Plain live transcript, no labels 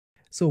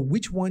So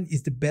which one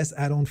is the best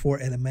add-on for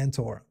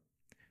Elementor?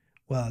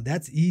 Well,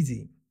 that's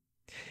easy.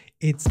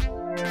 It's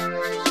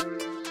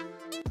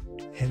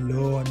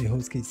Hello, I'm your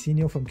host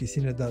Casino from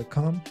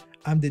Casino.com.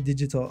 I'm the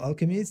digital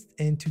alchemist,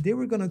 and today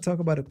we're going to talk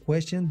about a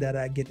question that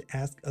I get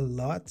asked a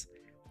lot,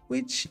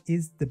 which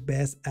is the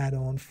best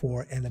add-on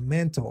for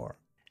Elementor.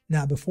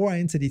 Now, before I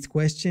answer this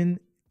question,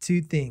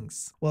 two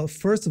things. Well,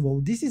 first of all,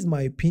 this is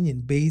my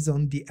opinion based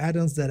on the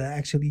add-ons that I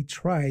actually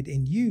tried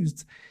and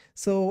used.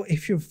 So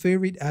if your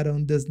favorite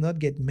add-on does not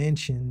get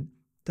mentioned,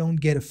 don't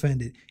get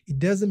offended. It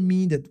doesn't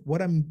mean that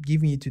what I'm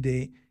giving you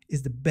today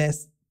is the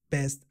best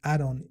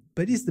add-on,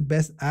 but it's the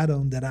best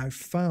add-on that I've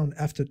found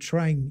after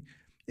trying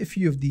a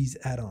few of these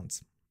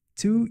add-ons.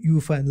 Two, you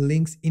will find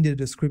links in the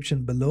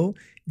description below.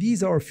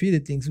 These are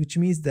affiliate links, which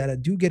means that I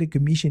do get a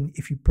commission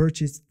if you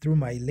purchase through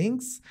my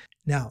links.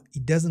 Now,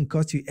 it doesn't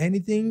cost you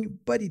anything,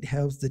 but it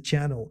helps the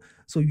channel.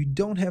 So you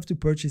don't have to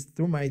purchase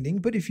through my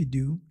link, but if you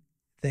do,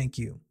 thank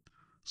you.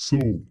 So,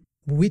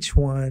 which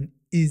one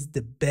is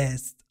the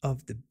best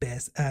of the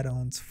best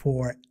add-ons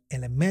for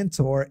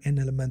Elementor and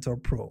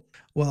Elementor Pro?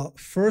 Well,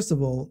 first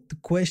of all, the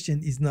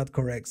question is not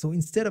correct. So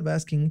instead of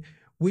asking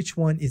which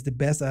one is the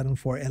best add-on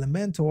for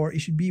Elementor, it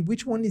should be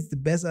which one is the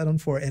best add-on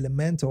for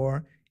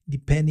Elementor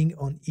depending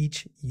on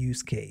each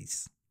use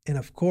case. And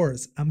of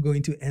course, I'm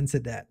going to answer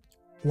that.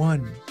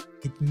 1.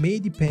 It may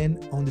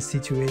depend on the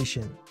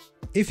situation.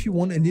 If you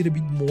want a little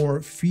bit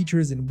more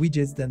features and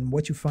widgets than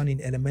what you find in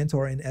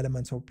Elementor and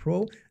Elementor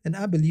Pro, then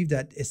I believe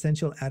that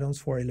Essential Add-ons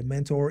for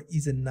Elementor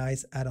is a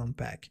nice add-on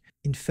pack.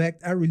 In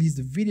fact, I released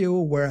a video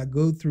where I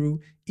go through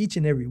each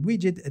and every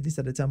widget, at least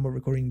at the time of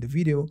recording the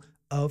video,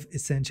 of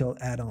Essential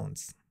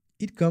Add-ons.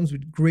 It comes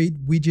with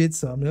great widgets,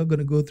 so I'm not going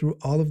to go through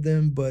all of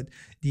them, but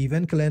the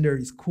event calendar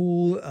is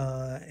cool,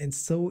 and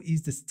so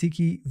is the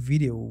sticky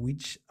video,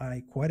 which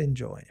I quite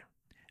enjoy.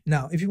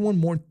 Now, if you want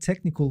more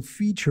technical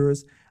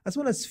features, as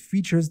well as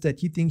features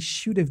that you think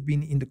should have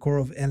been in the core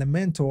of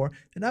Elementor,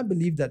 then I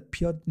believe that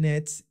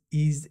Piotnet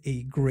is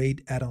a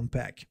great add-on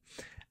pack,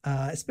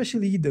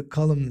 especially the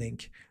column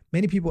link.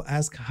 Many people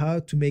ask how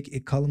to make a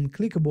column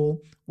clickable.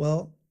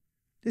 Well,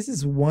 this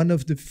is one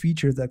of the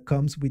features that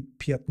comes with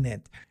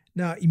Piotnet.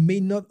 Now, it may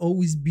not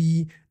always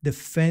be the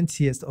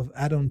fanciest of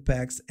add-on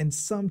packs, and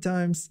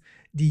sometimes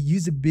the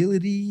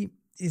usability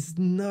is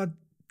not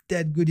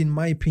that good in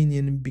my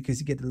opinion because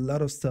you get a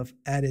lot of stuff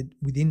added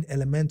within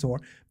Elementor.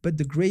 But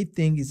the great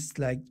thing is,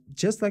 like,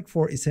 just like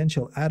for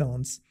essential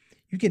add-ons,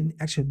 you can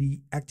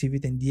actually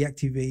activate and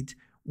deactivate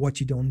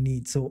what you don't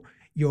need. So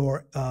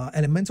your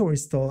Elementor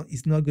install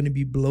is not going to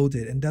be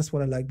bloated, and that's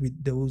what I like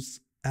with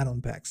those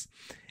add-on packs.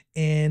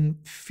 And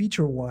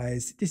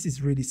feature-wise, this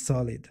is really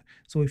solid.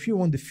 So if you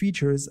want the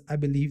features, I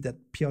believe that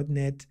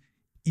Piotnet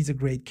is a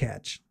great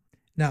catch.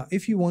 Now,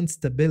 if you want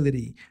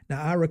stability,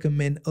 now I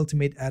recommend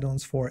Ultimate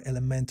Add-ons for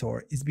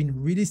Elementor. It's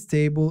been really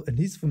stable, at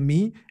least for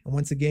me. And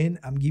once again,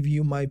 I'm giving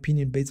you my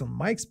opinion based on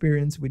my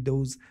experience with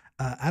those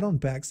add-on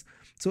packs.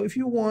 So if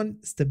you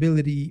want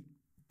stability,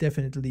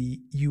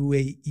 definitely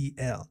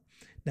UAEL.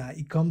 Now,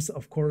 it comes,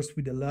 of course,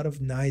 with a lot of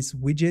nice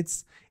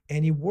widgets,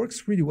 and it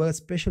works really well,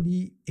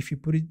 especially if you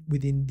put it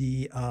within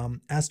the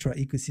Astra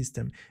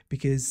ecosystem,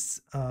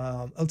 because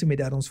Ultimate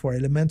Add-ons for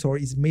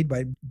Elementor is made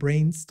by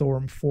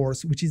Brainstorm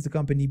Force, which is the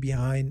company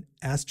behind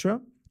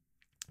Astra,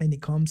 and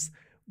it comes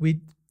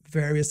with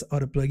various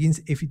other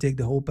plugins. If you take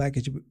the whole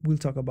package, we'll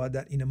talk about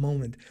that in a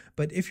moment.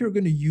 But if you're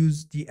going to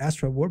use the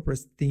Astra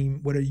WordPress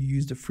theme, whether you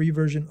use the free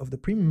version or the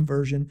premium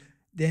version,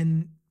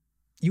 then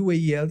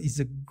UAEL is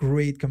a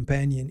great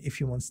companion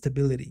if you want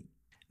stability.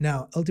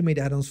 Now, Ultimate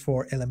Add-ons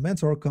for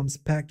Elementor comes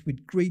packed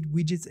with great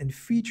widgets and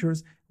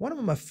features. One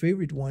of my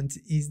favorite ones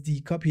is the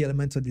copy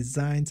Elementor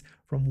designs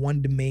from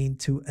one domain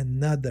to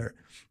another.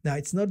 Now,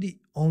 it's not the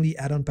only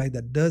add-on pack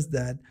that does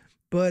that,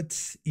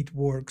 but it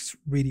works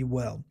really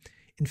well.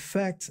 In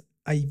fact,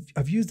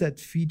 I've used that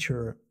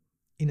feature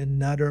in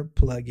another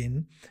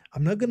plugin.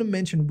 I'm not going to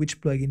mention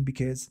which plugin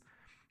because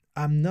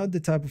I'm not the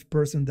type of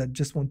person that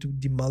just want to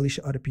demolish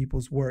other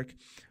people's work,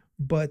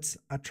 but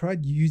I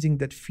tried using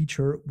that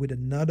feature with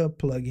another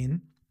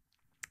plugin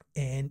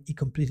and it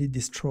completely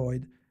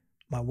destroyed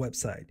my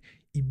website.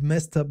 It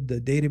messed up the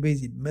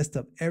database, it messed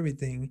up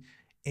everything,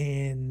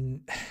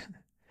 and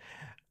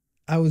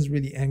I was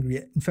really angry.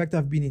 In fact,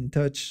 I've been in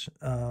touch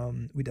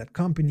with that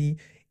company,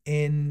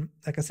 and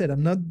like I said,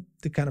 I'm not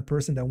the kind of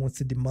person that wants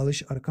to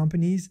demolish other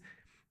companies,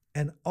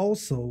 and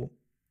also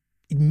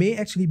it may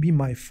actually be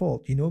my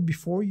fault. You know,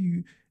 before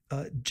you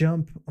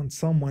jump on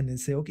someone and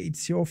say, okay,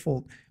 it's your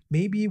fault,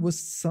 maybe it was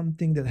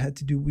something that had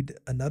to do with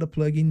another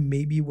plugin,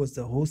 maybe it was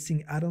the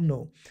hosting, I don't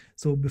know.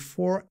 So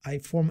before I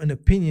form an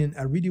opinion,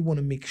 I really want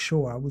to make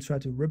sure I will try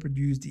to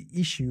reproduce the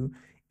issue,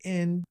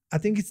 and I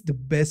think it's the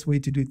best way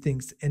to do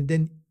things. And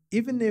then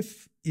even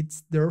if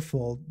it's their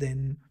fault,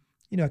 then,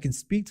 you know, I can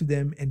speak to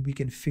them and we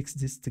can fix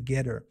this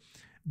together.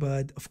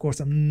 But of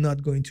course, I'm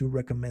not going to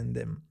recommend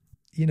them.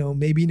 You know,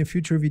 maybe in a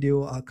future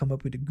video, I'll come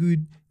up with a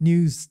good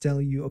news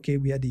telling you, okay,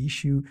 we had the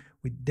issue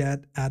with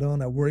that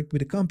add-on. I worked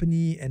with a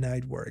company and now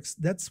it works.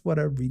 That's what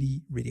I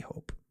really, really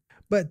hope.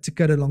 But to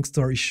cut a long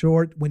story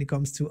short, when it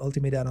comes to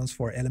Ultimate Addons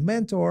for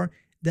Elementor,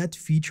 that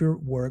feature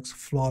works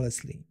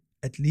flawlessly,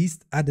 at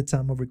least at the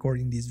time of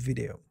recording this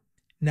video.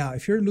 Now,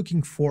 if you're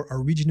looking for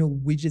original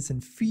widgets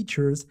and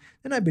features,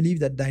 then I believe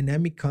that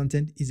dynamic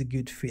content is a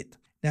good fit.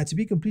 Now, to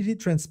be completely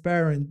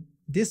transparent,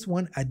 this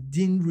one I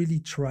didn't really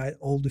try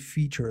all the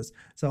features.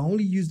 So I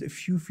only used a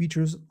few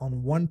features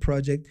on one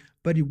project,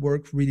 but it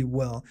worked really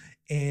well.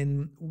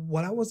 And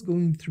while I was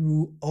going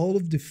through all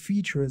of the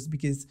features,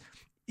 because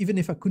even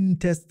if I couldn't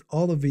test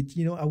all of it,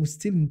 I was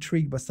still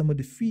intrigued by some of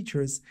the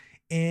features.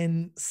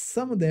 And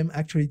some of them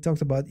actually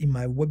talked about in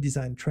my web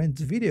design trends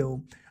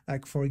video,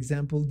 like for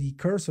example, the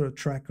cursor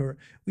tracker,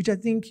 which I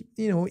think,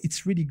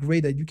 it's really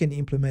great that you can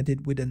implement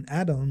it with an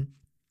add-on.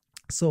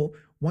 So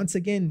once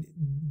again,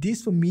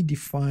 this for me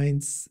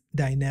defines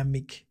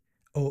dynamic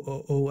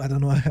OOO. I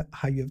don't know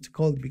how you have to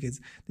call it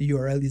because the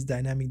URL is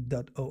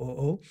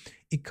dynamic.ooo.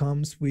 It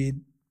comes with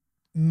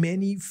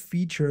many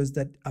features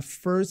that I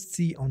first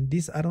see on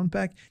this add-on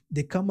pack.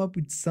 They come up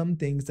with some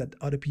things that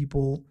other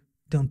people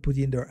don't put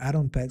in their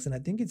add-on packs, and I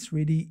think it's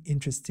really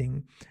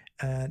interesting,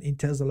 and it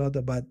tells a lot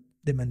about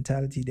the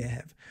mentality they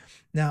have.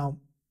 Now,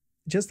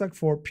 just like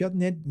for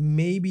Piotnet,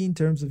 maybe in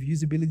terms of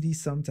usability,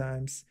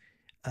 sometimes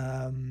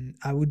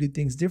I would do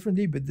things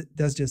differently, but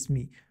that's just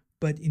me.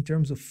 But in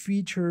terms of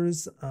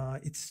features,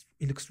 it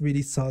looks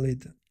really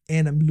solid,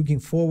 and I'm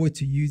looking forward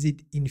to use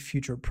it in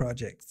future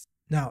projects.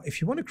 Now, if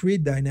you want to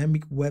create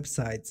dynamic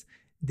websites,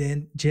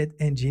 then Jet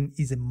Engine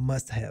is a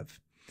must-have.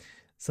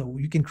 So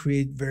you can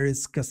create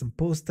various custom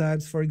post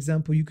types. For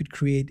example, you could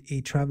create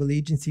a travel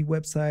agency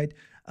website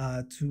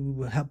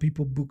to help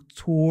people book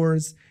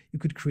tours. You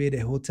could create a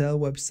hotel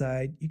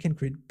website. You can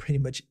create pretty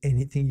much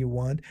anything you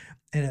want.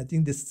 And I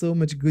think there's so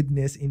much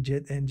goodness in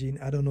Jet Engine,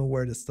 I don't know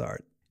where to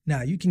start.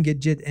 Now, you can get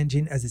Jet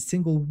Engine as a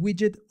single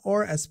widget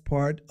or as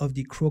part of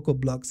the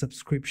CrocoBlock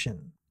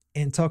subscription.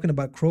 And talking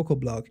about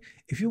CrocoBlock,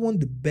 if you want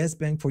the best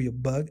bang for your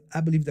buck,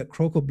 I believe that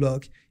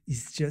CrocoBlock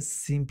is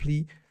just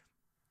simply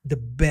the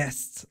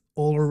best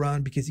all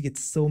around because you get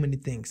so many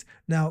things.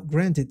 Now,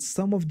 granted,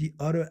 some of the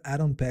other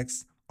add-on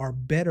packs are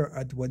better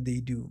at what they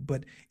do,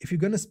 but if you're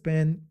going to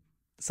spend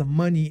some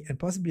money and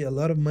possibly a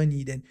lot of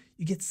money, then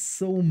you get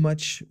so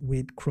much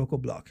with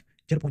CrocoBlock.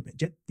 Jet Appointment,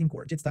 Jet Theme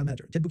Core, Jet Style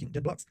Manager, Jet Booking,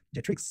 Jet Blocks,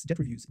 Jet Tricks, Jet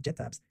Reviews, Jet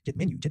Tabs, Jet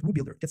Menu, Jet Woo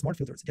Builder, Jet Smart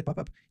Filters, Jet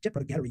Pop-Up, Jet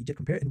Product Gallery, Jet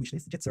Compare and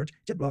Wishlist, Jet Search,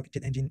 Jet Block,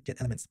 Jet Engine, Jet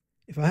Elements.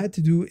 If I had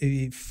to do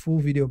a full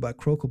video about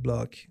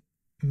CrocoBlock,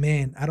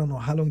 man, I don't know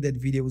how long that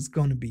video was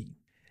going to be.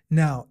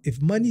 Now, if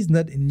money is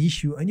not an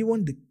issue and you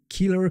want the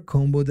killer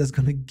combo that's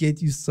going to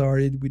get you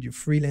started with your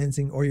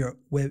freelancing or your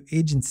web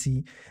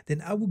agency,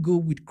 then I would go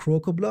with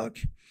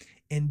CrocoBlock.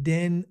 And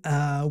then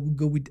I would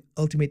go with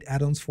Ultimate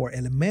Addons for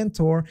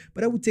Elementor,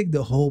 but I would take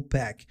the whole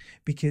pack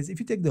because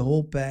if you take the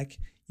whole pack,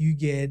 you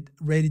get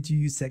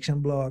ready-to-use section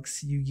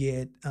blocks, you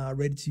get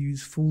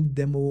ready-to-use full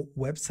demo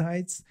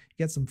websites, you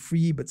get some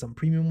free but some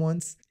premium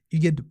ones. You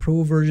get the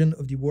pro version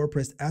of the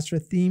WordPress Astra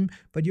theme,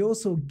 but you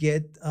also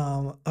get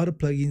other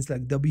plugins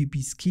like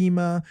WP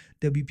Schema,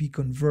 WP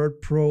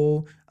Convert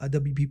Pro,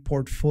 WP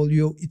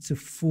Portfolio. It's a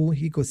full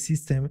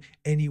ecosystem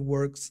and it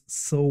works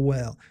so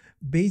well.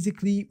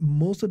 Basically,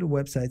 most of the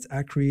websites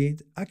I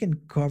create, I can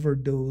cover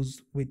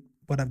those with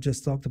what I've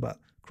just talked about.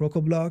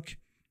 CrocoBlock,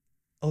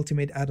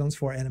 Ultimate Addons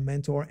for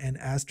Elementor, and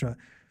Astra.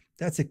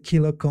 That's a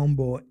killer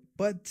combo,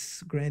 but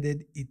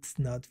granted, it's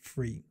not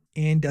free.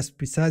 And that's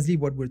precisely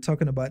what we're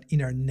talking about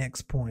in our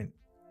next point.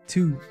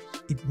 2,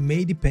 it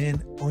may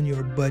depend on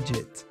your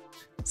budget.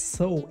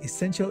 So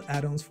essential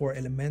add-ons for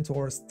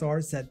Elementor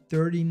starts at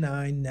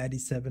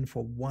 $39.97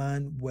 for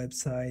one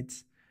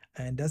website.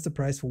 And that's the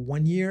price for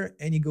 1 year,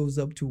 and it goes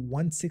up to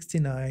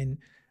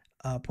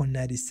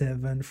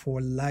 $169.97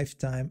 for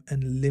lifetime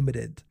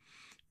unlimited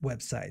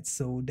websites.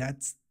 So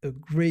that's a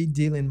great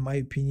deal in my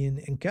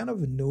opinion and kind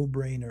of a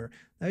no-brainer.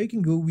 Now you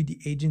can go with the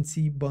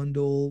agency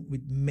bundle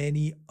with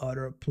many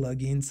other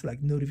plugins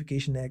like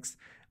Notification X,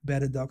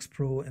 Beta Docs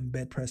Pro, and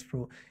BedPress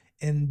Pro.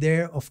 And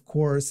there, of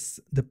course,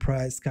 the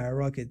price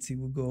skyrockets. It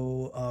will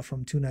go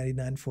from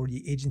 $299 for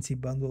the agency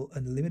bundle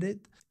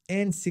unlimited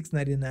and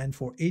 $699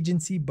 for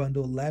agency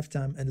bundle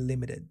lifetime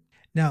unlimited.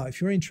 Now, if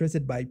you're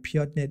interested by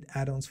Piotnet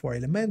add-ons for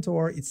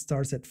Elementor, it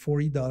starts at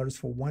 $40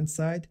 for one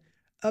site,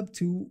 up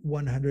to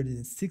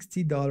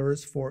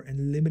 $160 for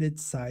unlimited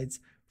sites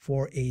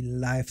for a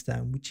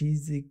lifetime, which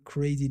is a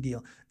crazy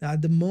deal. Now,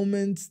 at the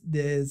moment,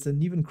 there's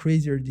an even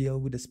crazier deal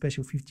with a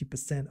special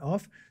 50%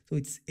 off. So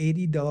it's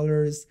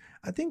 $80.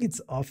 I think it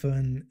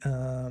often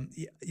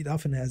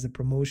has a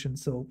promotion.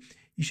 So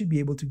you should be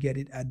able to get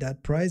it at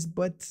that price,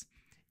 but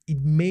it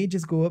may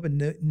just go up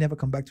and never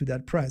come back to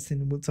that price.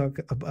 And we'll talk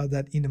about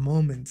that in a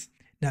moment.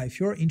 Now, if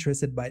you're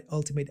interested by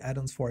Ultimate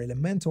Addons for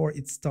Elementor,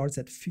 it starts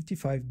at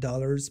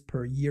 $55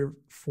 per year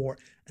for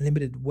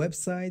unlimited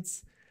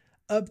websites,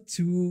 up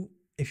to,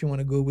 if you want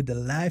to go with the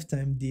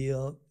lifetime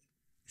deal,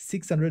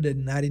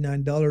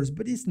 $699,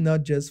 but it's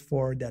not just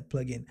for that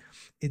plugin.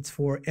 It's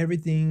for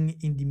everything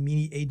in the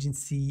mini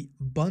agency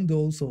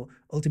bundle. So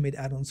ultimate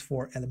add-ons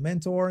for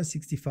Elementor,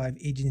 65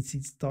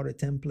 agency starter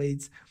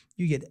templates.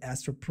 You get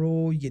Astra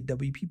Pro, you get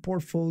WP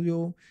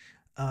Portfolio,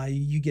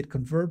 you get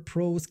Convert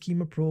Pro,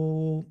 Schema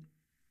Pro,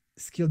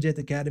 Skilljet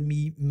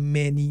Academy,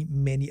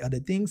 many other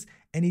things,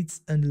 and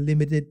it's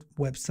unlimited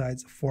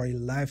websites for a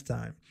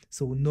lifetime.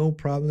 So no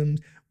problem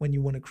when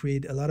you want to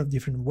create a lot of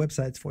different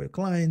websites for your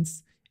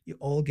clients. You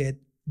all get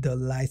the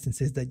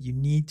licenses that you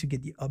need to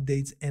get the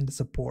updates and the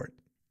support.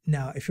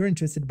 Now, if you're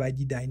interested by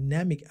the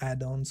dynamic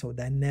add-on, so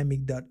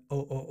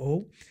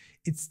dynamic.oo,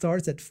 it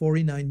starts at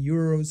 49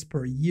 euros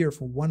per year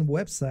for one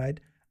website,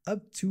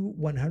 up to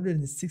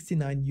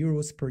 169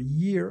 euros per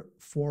year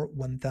for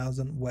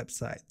 1,000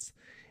 websites.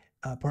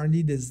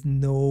 Apparently, there's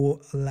no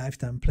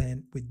lifetime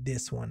plan with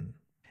this one.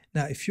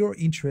 Now, if you're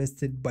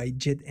interested by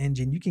Jet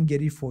Engine, you can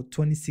get it for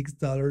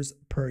 $26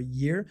 per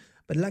year.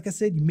 But like I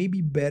said, it may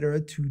be better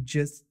to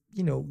just,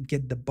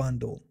 get the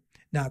bundle.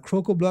 Now,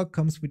 CrocoBlock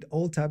comes with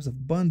all types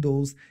of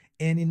bundles.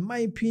 And in my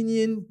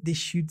opinion, they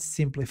should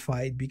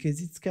simplify it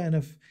because it's kind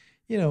of,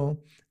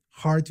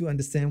 hard to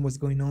understand what's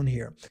going on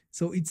here.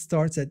 So it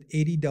starts at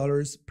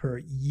 $80 per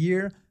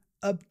year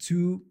up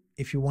to,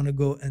 if you want to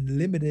go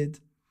unlimited,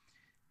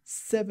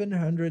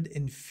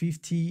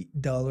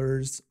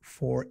 $750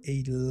 for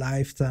a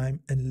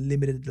lifetime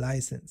unlimited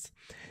license.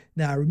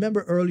 Now,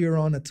 remember earlier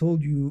on, I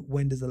told you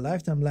when there's a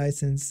lifetime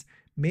license,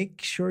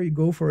 make sure you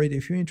go for it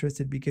if you're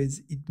interested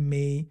because it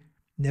may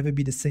never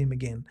be the same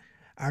again.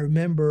 I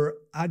remember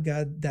I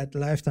got that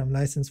lifetime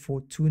license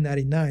for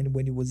 $299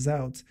 when it was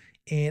out,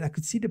 and I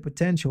could see the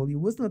potential. It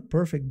was not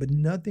perfect, but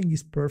nothing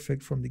is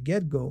perfect from the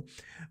get-go.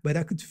 But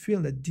I could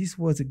feel that this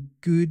was a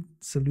good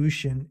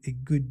solution, a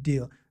good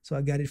deal. So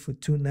I got it for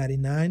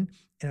 $299,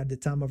 and at the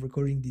time of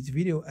recording this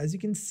video, as you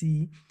can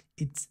see,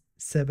 it's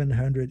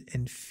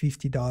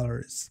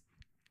 $750.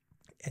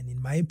 And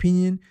in my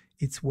opinion,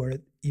 it's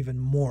worth even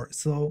more.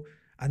 So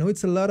I know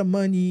it's a lot of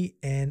money,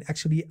 and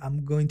actually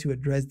I'm going to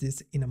address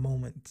this in a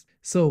moment.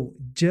 So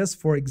just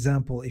for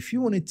example, if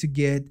you wanted to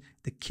get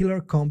the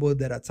killer combo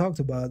that I talked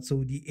about,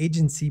 so the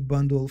agency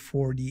bundle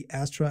for the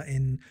Astra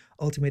and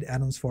ultimate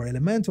add-ons for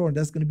Elementor,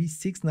 that's going to be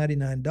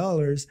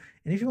 $699.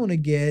 And if you want to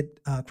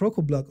get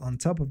CrocoBlock on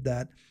top of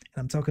that, and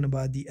I'm talking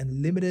about the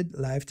unlimited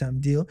lifetime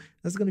deal,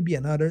 that's going to be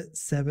another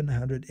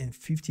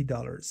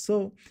 $750.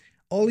 So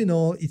all in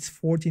all, it's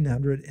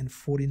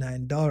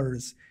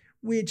 $1,449,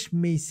 which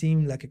may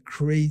seem like a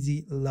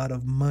crazy lot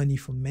of money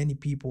for many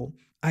people.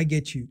 I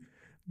get you.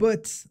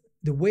 But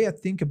the way I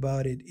think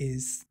about it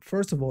is,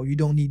 first of all, you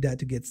don't need that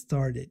to get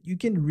started. You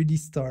can really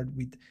start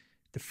with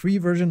the free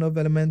version of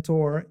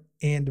Elementor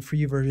and the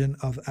free version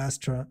of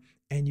Astra,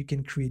 and you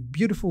can create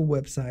beautiful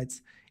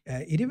websites.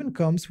 It even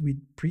comes with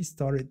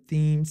pre-started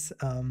themes,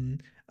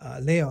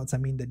 layouts,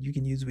 that you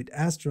can use with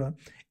Astra,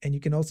 and you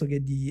can also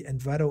get the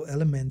Envato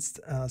Elements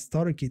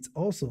starter kits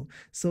also.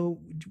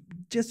 So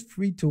just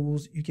free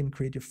tools, you can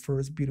create your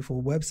first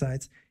beautiful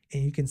websites,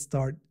 and you can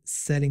start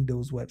selling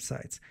those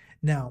websites.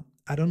 Now,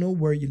 I don't know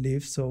where you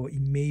live, so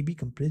it may be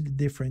completely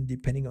different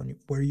depending on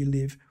where you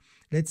live.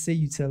 Let's say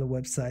you sell a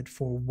website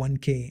for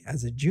 1K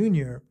as a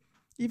junior,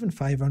 even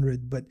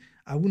 500, but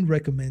I wouldn't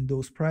recommend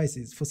those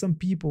prices. For some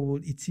people,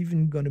 it's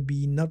even going to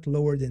be not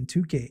lower than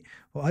 2K.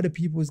 For other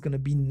people, it's going to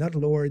be not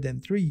lower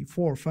than 3,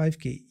 4,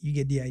 5K. You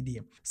get the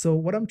idea. So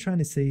what I'm trying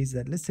to say is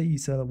that let's say you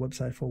sell a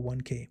website for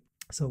 1K.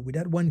 So with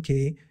that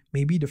 1K,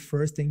 maybe the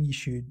first thing you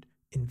should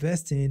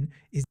invest in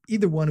is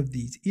either one of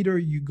these. Either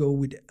you go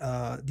with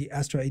the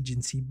Astra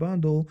Agency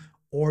bundle,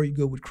 or you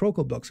go with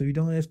CrocoBlock, so you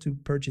don't have to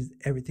purchase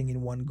everything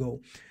in one go.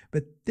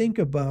 But think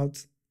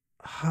about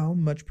how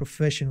much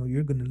professional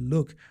you're going to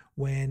look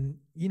when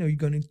you're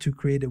going to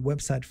create a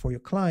website for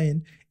your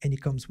client, and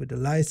it comes with a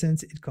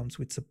license, it comes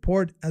with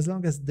support. As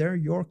long as they're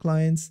your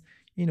clients,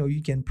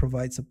 you can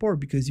provide support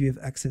because you have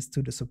access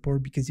to the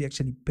support, because you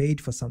actually paid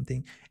for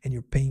something and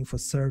you're paying for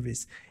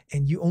service,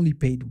 and you only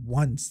paid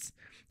once.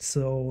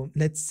 So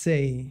let's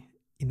say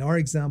in our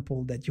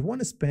example that you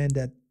want to spend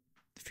that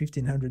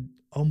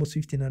almost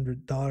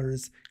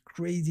 $1,500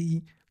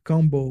 crazy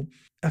combo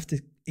after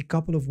a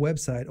couple of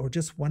websites, or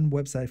just one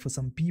website for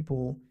some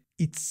people,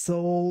 it's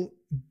all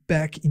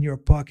back in your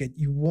pocket.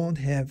 You won't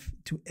have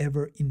to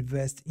ever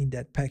invest in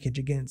that package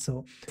again.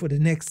 So for the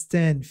next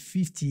 10,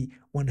 50,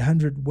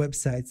 100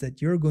 websites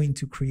that you're going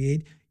to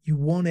create, you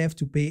won't have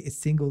to pay a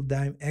single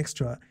dime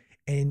extra,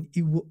 and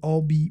it will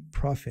all be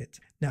profit.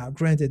 Now,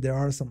 granted, there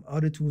are some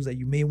other tools that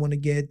you may want to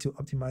get to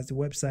optimize the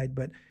website,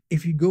 but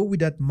if you go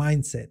with that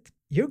mindset,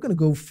 you're going to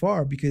go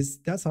far, because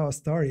that's how I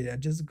started. I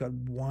just got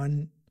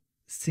one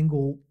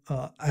single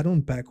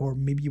add-on pack, or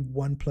maybe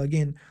one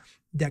plugin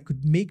that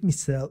could make me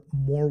sell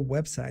more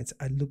websites.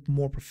 I looked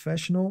more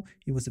professional.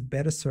 It was a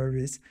better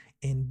service.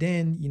 And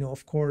then,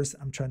 of course,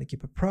 I'm trying to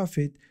keep a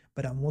profit,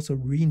 but I'm also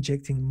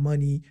re-injecting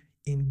money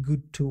in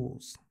good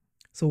tools.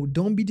 So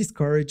don't be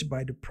discouraged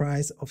by the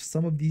price of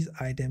some of these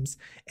items.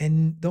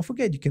 And don't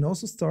forget, you can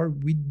also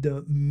start with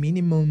the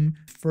minimum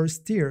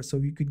first tier. So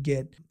you could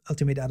get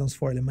Ultimate Addons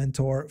for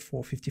Elementor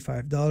for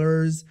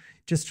 $55.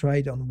 Just try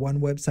it on one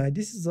website.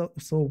 This is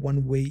also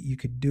one way you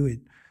could do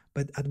it.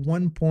 But at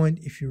one point,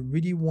 if you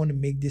really want to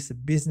make this a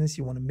business,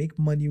 you want to make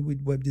money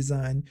with web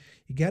design,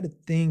 you got to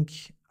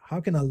think, how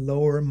can I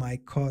lower my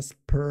cost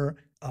per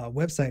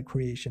website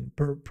creation,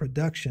 per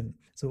production?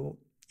 So,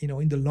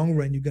 in the long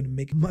run, you're going to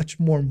make much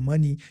more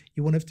money.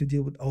 You won't have to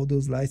deal with all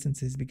those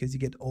licenses because you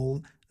get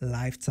all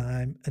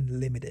lifetime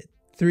unlimited.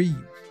 3,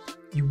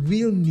 you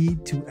will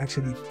need to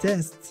actually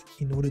test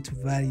in order to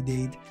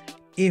validate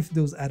if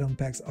those add-on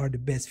packs are the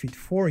best fit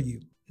for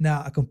you.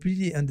 Now, I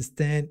completely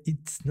understand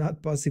it's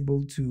not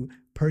possible to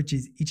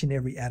purchase each and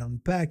every add-on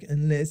pack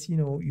unless,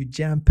 you're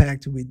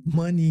jam-packed with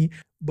money.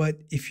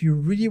 But if you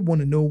really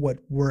want to know what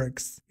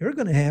works, you're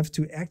going to have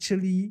to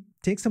actually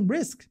take some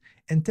risk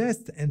and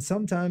test. And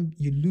sometimes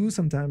you lose,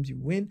 sometimes you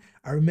win.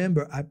 I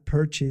remember I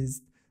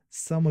purchased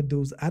some of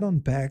those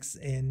add-on packs,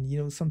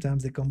 and,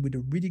 sometimes they come with a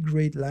really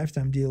great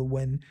lifetime deal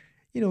when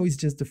it's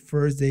just the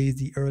first days,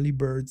 the early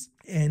birds.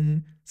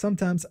 And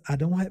sometimes I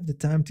don't have the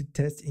time to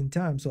test in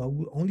time. So I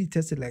will only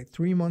test it like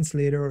 3 months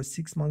later or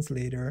 6 months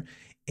later,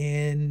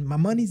 and my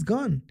money's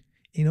gone,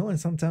 and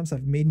sometimes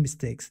I've made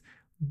mistakes.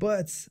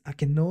 But I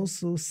can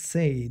also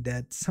say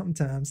that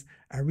sometimes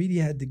I really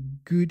had the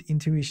good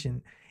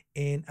intuition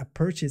and I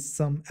purchased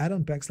some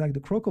add-on packs like the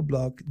Croco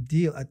Block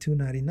deal at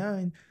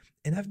 $2.99.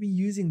 And I've been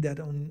using that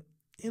on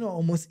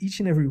almost each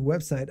and every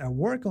website I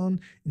work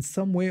on. In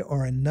some way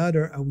or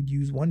another, I would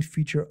use one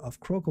feature of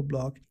Croco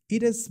Block.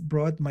 It has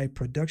brought my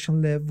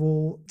production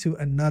level to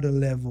another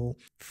level.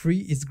 Free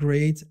is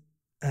great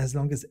as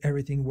long as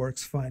everything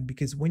works fine,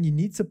 because when you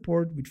need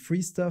support with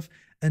free stuff,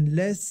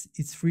 unless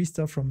it's free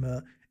stuff from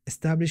a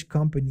established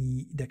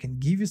company that can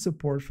give you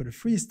support for the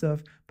free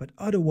stuff, but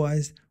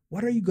otherwise,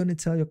 what are you going to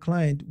tell your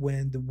client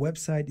when the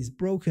website is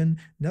broken,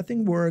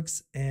 nothing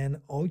works, and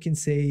all you can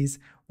say is,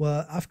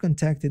 well, I've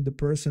contacted the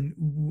person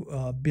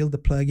who built the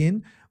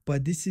plugin,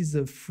 but this is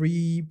a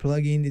free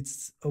plugin,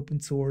 it's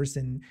open source,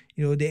 and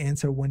they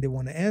answer when they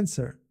want to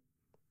answer.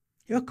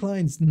 Your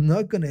client's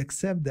not going to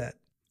accept that.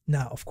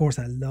 Now, of course,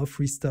 I love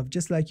free stuff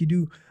just like you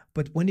do,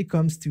 but when it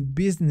comes to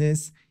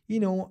business,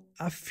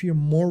 I feel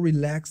more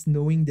relaxed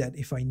knowing that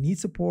if I need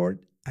support,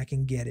 I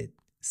can get it.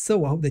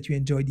 So I hope that you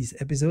enjoyed this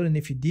episode, and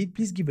if you did,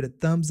 please give it a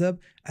thumbs up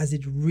as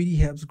it really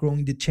helps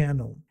growing the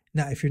channel.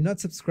 Now, if you're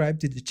not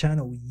subscribed to the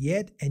channel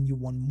yet and you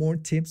want more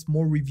tips,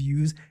 more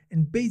reviews,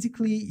 and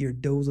basically your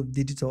dose of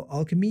digital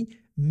alchemy,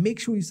 make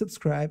sure you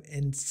subscribe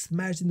and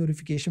smash the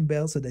notification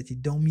bell so that you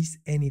don't miss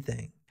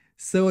anything.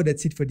 So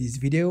that's it for this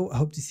video. I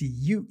hope to see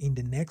you in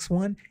the next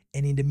one.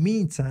 And in the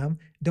meantime,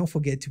 don't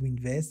forget to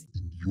invest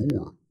in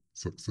your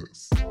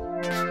success.